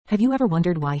Have you ever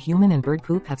wondered why human and bird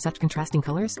poop have such contrasting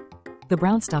colors? The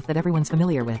brown stuff that everyone's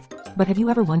familiar with. But have you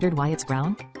ever wondered why it's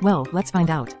brown? Well, let's find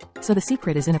out. So the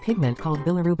secret is in a pigment called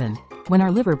bilirubin. When our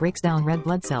liver breaks down red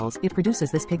blood cells, it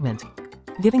produces this pigment,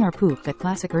 giving our poop that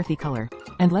classic earthy color.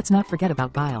 And let's not forget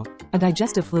about bile, a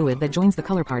digestive fluid that joins the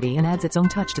color party and adds its own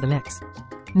touch to the mix.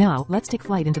 Now, let's take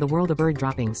flight into the world of bird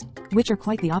droppings, which are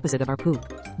quite the opposite of our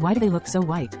poop. Why do they look so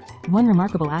white? One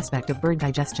remarkable aspect of bird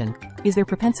digestion is their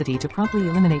propensity to promptly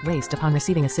eliminate waste upon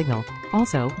receiving a signal.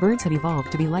 Also, birds have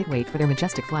evolved to be lightweight for their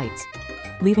majestic flights,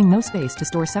 leaving no space to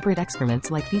store separate excrements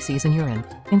like feces and urine.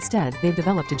 Instead, they've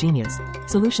developed a genius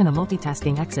solution, a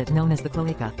multitasking exit known as the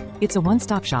cloaca. It's a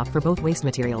one-stop shop for both waste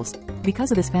materials.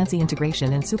 Because of this fancy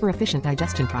integration and super efficient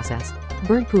digestion process,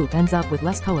 bird poop ends up with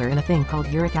less color and a thing called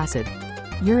uric acid.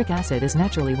 Uric acid is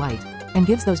naturally white and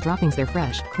gives those droppings their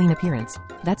fresh, clean appearance.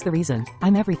 That's the reason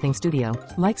I'm Everything Studio.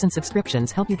 Likes and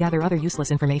subscriptions help you gather other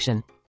useless information.